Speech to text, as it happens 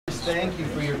just thank you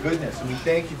for your goodness. And we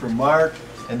thank you for Mark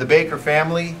and the Baker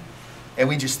family. And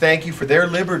we just thank you for their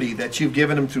liberty that you've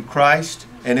given them through Christ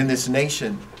and in this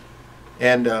nation.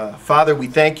 And Father, we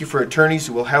thank you for attorneys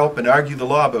who will help and argue the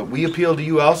law. But we appeal to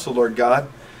you also, Lord God,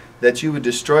 that you would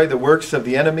destroy the works of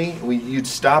the enemy. You'd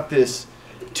stop this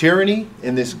tyranny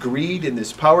and this greed and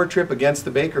this power trip against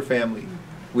the Baker family.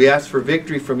 We ask for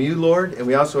victory from you, Lord, and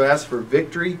we also ask for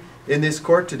victory in this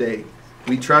court today.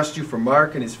 We trust you for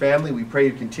Mark and his family. We pray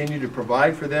you continue to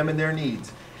provide for them and their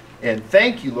needs. And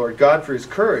thank you, Lord God, for his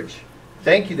courage.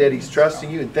 Thank you that he's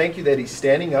trusting you, and thank you that he's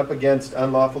standing up against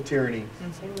unlawful tyranny.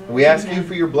 And we ask you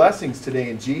for your blessings today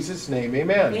in Jesus' name.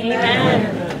 Amen.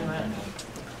 Amen.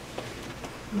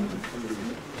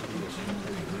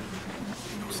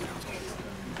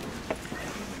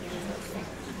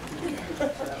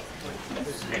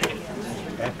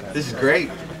 This is great.